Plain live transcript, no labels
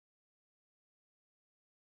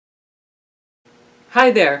Hi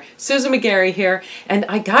there, Susan McGarry here, and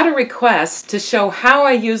I got a request to show how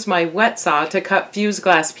I use my wet saw to cut fused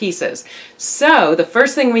glass pieces. So the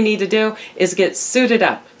first thing we need to do is get suited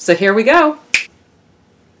up. So here we go.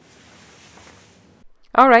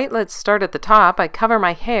 Alright, let's start at the top. I cover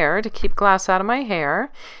my hair to keep glass out of my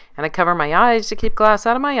hair, and I cover my eyes to keep glass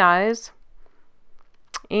out of my eyes,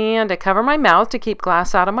 and I cover my mouth to keep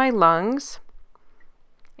glass out of my lungs,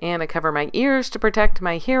 and I cover my ears to protect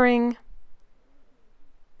my hearing.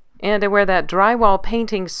 And I wear that drywall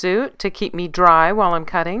painting suit to keep me dry while I'm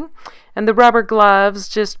cutting. And the rubber gloves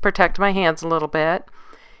just protect my hands a little bit.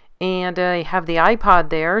 And I have the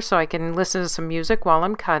iPod there so I can listen to some music while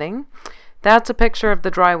I'm cutting. That's a picture of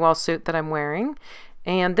the drywall suit that I'm wearing.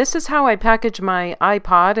 And this is how I package my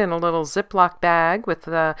iPod in a little Ziploc bag with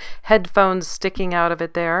the headphones sticking out of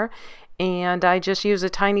it there. And I just use a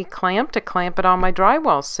tiny clamp to clamp it on my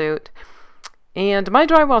drywall suit. And my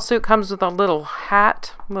drywall suit comes with a little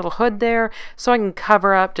hat, little hood there, so I can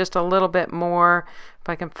cover up just a little bit more. If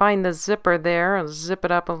I can find the zipper there, I'll zip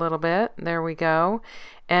it up a little bit. There we go.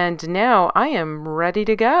 And now I am ready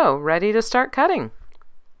to go, ready to start cutting.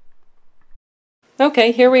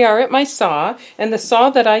 Okay, here we are at my saw, and the saw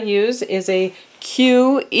that I use is a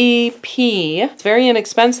QEP. It's very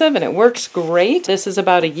inexpensive and it works great. This is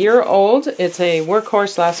about a year old. It's a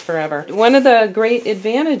workhorse, lasts forever. One of the great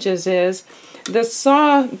advantages is the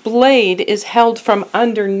saw blade is held from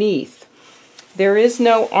underneath. There is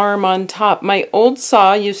no arm on top. My old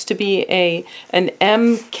saw used to be an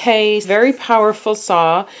MK, very powerful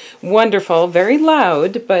saw, wonderful, very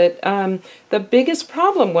loud, but the biggest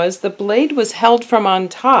problem was the blade was held from on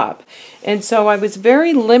top, and so I was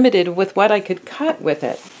very limited with what I could cut with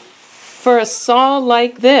it. For a saw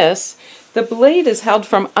like this, the blade is held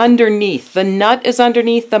from underneath. The nut is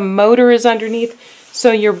underneath, the motor is underneath,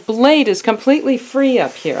 so your blade is completely free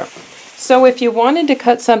up here. So if you wanted to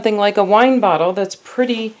cut something like a wine bottle that's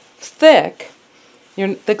pretty thick,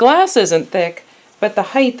 the glass isn't thick, but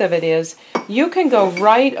the height of it is, you can go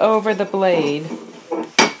right over the blade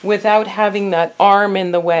without having that arm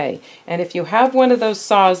in the way. And if you have one of those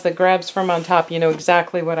saws that grabs from on top, you know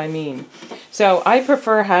exactly what I mean. So I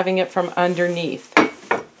prefer having it from underneath.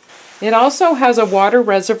 It also has a water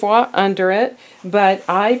reservoir under it, but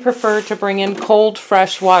I prefer to bring in cold,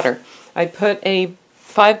 fresh water. I put a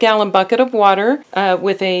 5-gallon bucket of water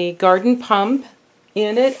with a garden pump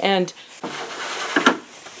in it and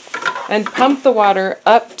pump the water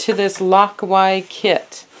up to this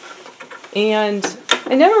loc-y-kit. And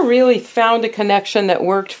I never really found a connection that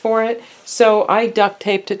worked for it, so I duct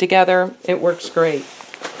taped it together. It works great.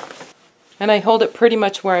 And I hold it pretty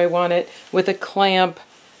much where I want it with a clamp,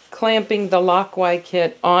 clamping the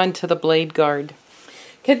loc-y-kit onto the blade guard.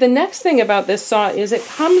 Okay, the next thing about this saw is it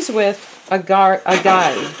comes with a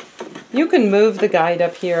guide. You can move the guide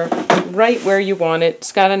up here right where you want it.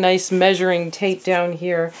 It's got a nice measuring tape down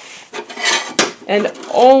here. And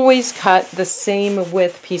always cut the same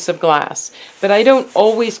width piece of glass. But I don't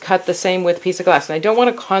always cut the same width piece of glass. And I don't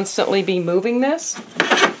want to constantly be moving this.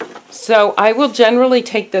 So I will generally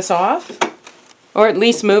take this off, or at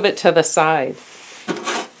least move it to the side.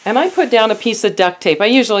 And I put down a piece of duct tape. I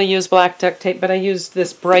usually use black duct tape, but I used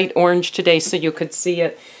this bright orange today so you could see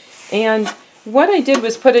it. And what I did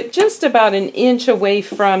was put it just about an inch away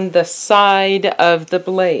from the side of the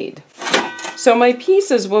blade. So my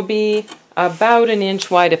pieces will be about an inch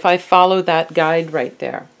wide if I follow that guide right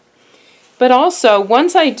there. But also,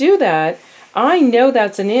 once I do that, I know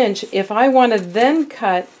that's an inch. If I want to then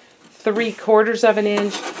cut 3/4 of an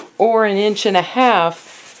inch or an inch and a half,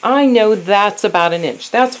 I know that's about an inch.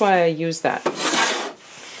 That's why I use that.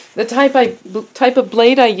 The type of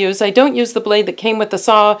blade I use, I don't use the blade that came with the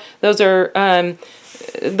saw. Those are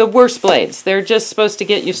the worst blades. They're just supposed to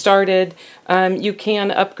get you started. You can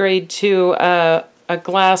upgrade to a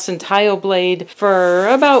glass and tile blade for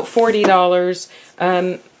about $40.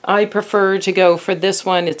 I prefer to go for this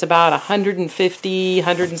one. It's about $150,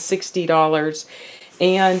 $160.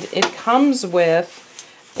 And it comes with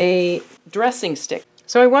a dressing stick.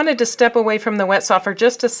 So I wanted to step away from the wet saw for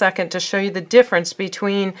just a second to show you the difference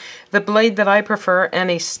between the blade that I prefer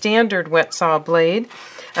and a standard wet saw blade.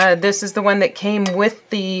 This is the one that came with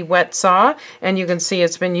the wet saw, and you can see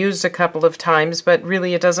it's been used a couple of times, but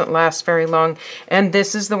really it doesn't last very long. And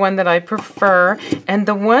this is the one that I prefer, and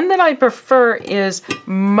the one that I prefer is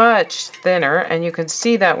much thinner, and you can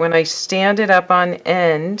see that when I stand it up on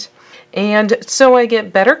end. And so I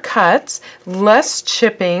get better cuts, less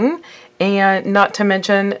chipping, and not to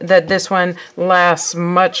mention that this one lasts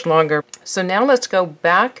much longer. So now let's go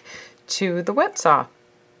back to the wet saw.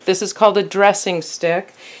 This is called a dressing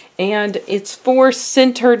stick, and it's for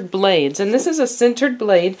sintered blades. And this is a sintered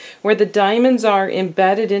blade where the diamonds are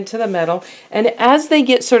embedded into the metal, and as they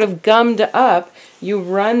get sort of gummed up, you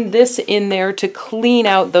run this in there to clean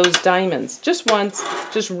out those diamonds. Just once,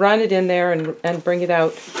 just run it in there and bring it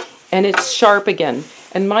out, and it's sharp again.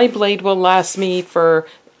 And my blade will last me for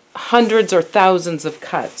hundreds or thousands of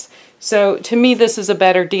cuts. So to me this is a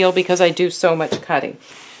better deal because I do so much cutting.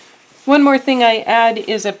 One more thing I add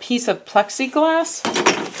is a piece of plexiglass.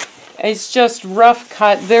 It's just rough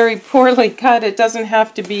cut, very poorly cut. It doesn't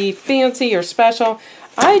have to be fancy or special.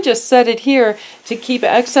 I just set it here to keep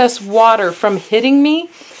excess water from hitting me,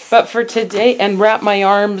 but for today, and wrap my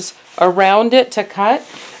arms around it to cut.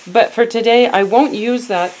 But for today, I won't use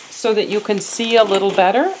that so that you can see a little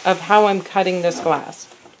better of how I'm cutting this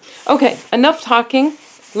glass. Okay, enough talking.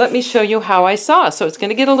 Let me show you how I saw. So it's going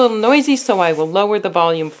to get a little noisy, so I will lower the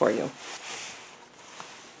volume for you.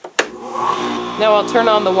 Now I'll turn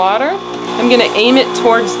on the water. I'm going to aim it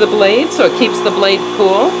towards the blade so it keeps the blade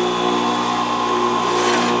cool.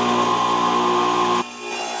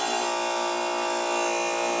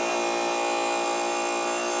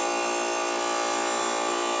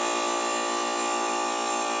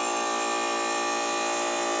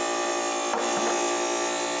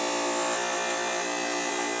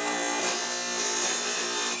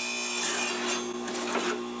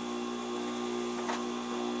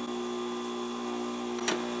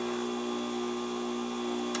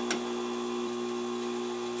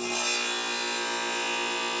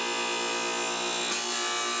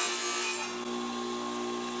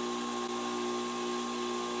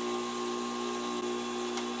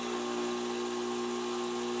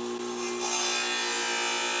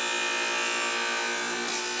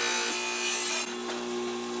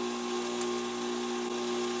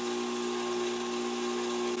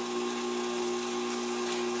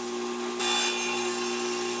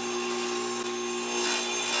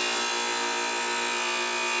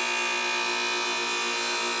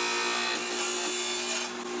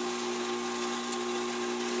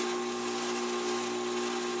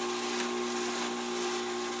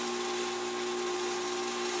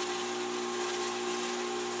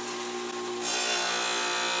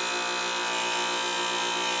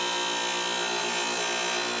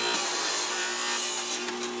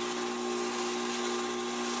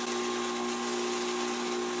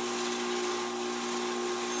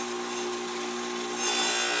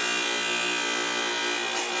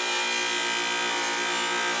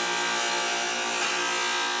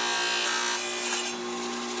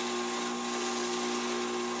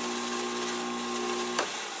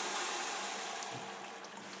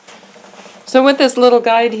 So with this little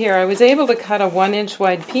guide here, I was able to cut a 1-inch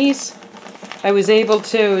wide piece. I was able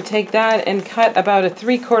to take that and cut about a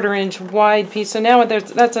 3/4 inch wide piece. So now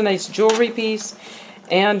that's a nice jewelry piece.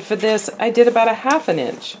 And for this, I did about a 1/2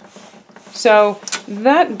 inch. So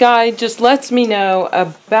that guide just lets me know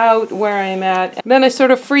about where I'm at. Then I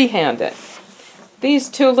sort of freehand it. These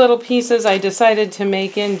two little pieces I decided to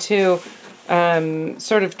make into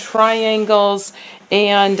sort of triangles,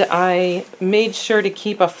 and I made sure to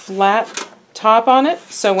keep a flat top on it,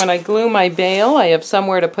 so when I glue my bail, I have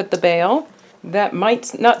somewhere to put the bail. That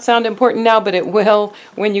might not sound important now, but it will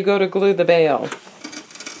when you go to glue the bail.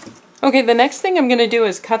 Okay, the next thing I'm going to do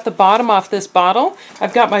is cut the bottom off this bottle.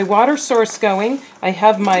 I've got my water source going. I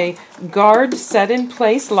have my guard set in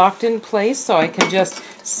place, locked in place, so I can just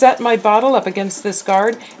set my bottle up against this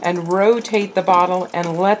guard and rotate the bottle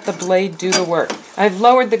and let the blade do the work. I've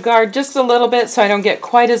lowered the guard just a little bit so I don't get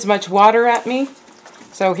quite as much water at me.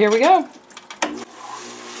 So here we go.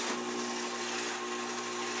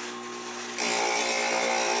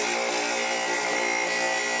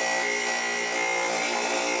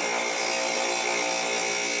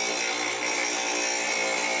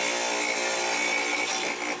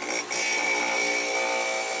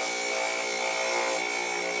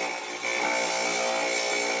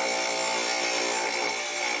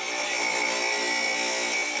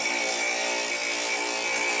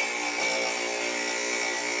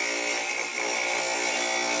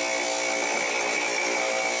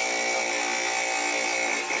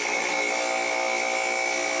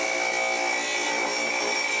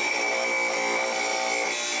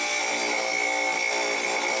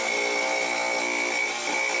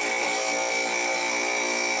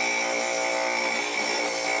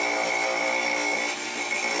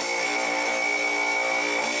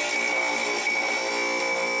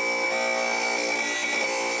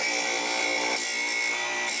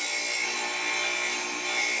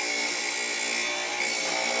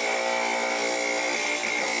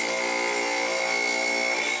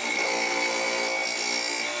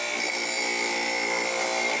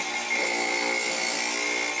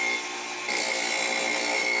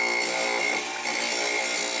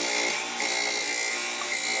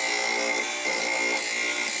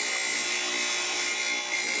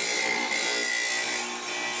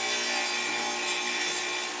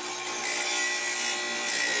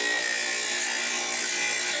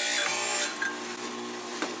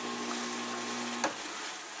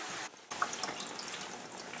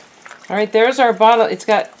 All right, there's our bottle. It's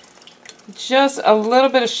got just a little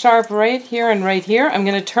bit of sharp right here and right here. I'm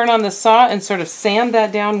going to turn on the saw and sort of sand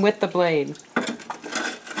that down with the blade.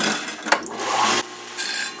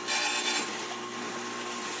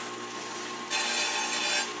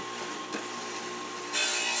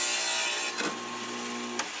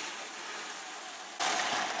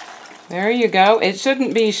 There you go. It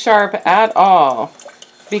shouldn't be sharp at all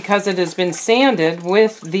because it has been sanded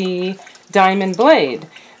with the diamond blade.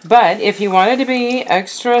 But if you wanted to be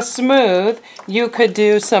extra smooth, you could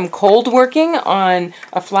do some cold working on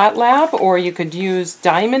a flat lap, or you could use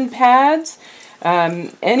diamond pads,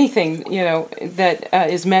 anything, you know, that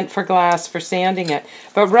is meant for glass for sanding it.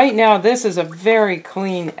 But right now, this is a very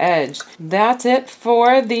clean edge. That's it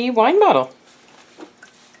for the wine bottle.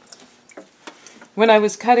 When I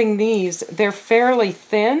was cutting these, they're fairly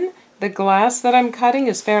thin. The glass that I'm cutting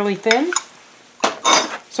is fairly thin.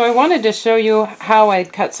 So I wanted to show you how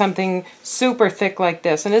I'd cut something super thick like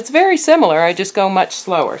this. And it's very similar, I just go much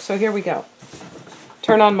slower. So here we go.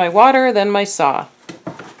 Turn on my water, then my saw.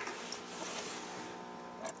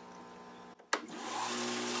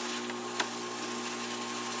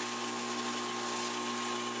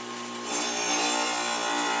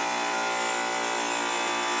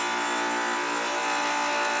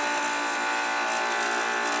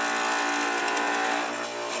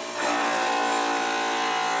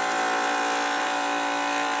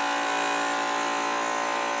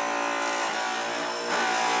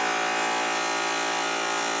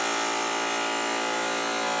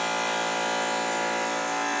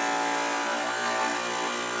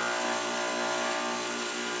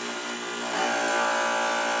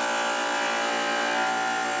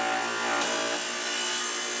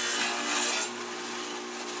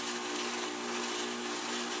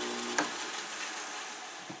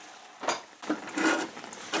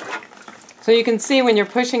 So you can see when you're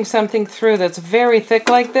pushing something through that's very thick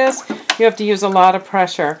like this, you have to use a lot of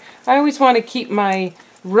pressure. I always want to keep my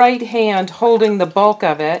right hand holding the bulk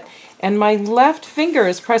of it, and my left finger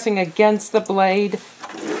is pressing against the blade,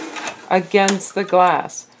 against the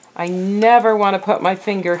glass. I never want to put my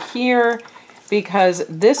finger here because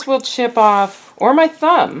this will chip off, or my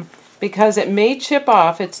thumb, because it may chip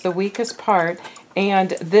off, it's the weakest part, and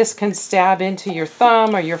this can stab into your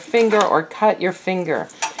thumb or your finger or cut your finger.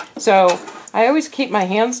 So I always keep my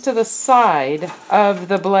hands to the side of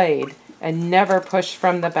the blade and never push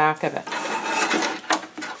from the back of it.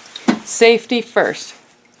 Safety first.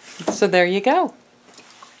 So there you go.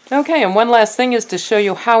 Okay, and one last thing is to show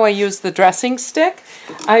you how I use the dressing stick.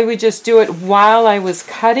 I would just do it while I was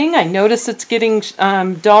cutting. I notice it's getting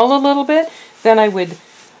dull a little bit. Then I would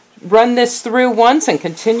run this through once and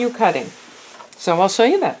continue cutting. So I'll show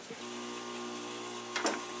you that.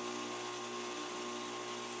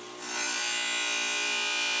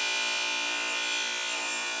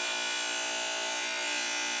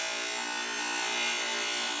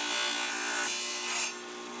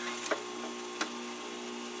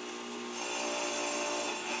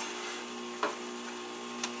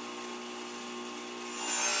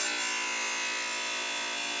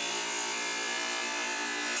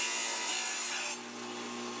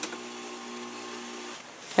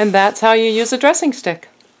 And that's how you use a dressing stick.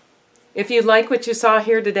 If you like what you saw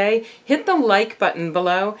here today, hit the like button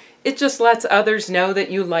below. It just lets others know that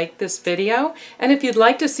you like this video. And if you'd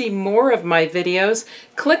like to see more of my videos,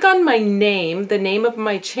 click on my name, the name of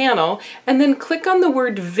my channel, and then click on the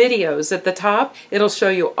word videos at the top. It'll show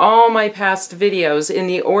you all my past videos in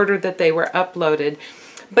the order that they were uploaded.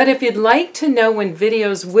 But if you'd like to know when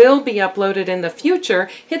videos will be uploaded in the future,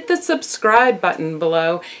 hit the subscribe button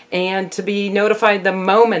below, and to be notified the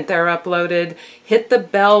moment they're uploaded, hit the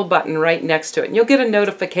bell button right next to it. And you'll get a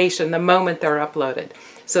notification the moment they're uploaded.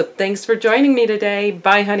 So thanks for joining me today.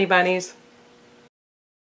 Bye, honey bunnies.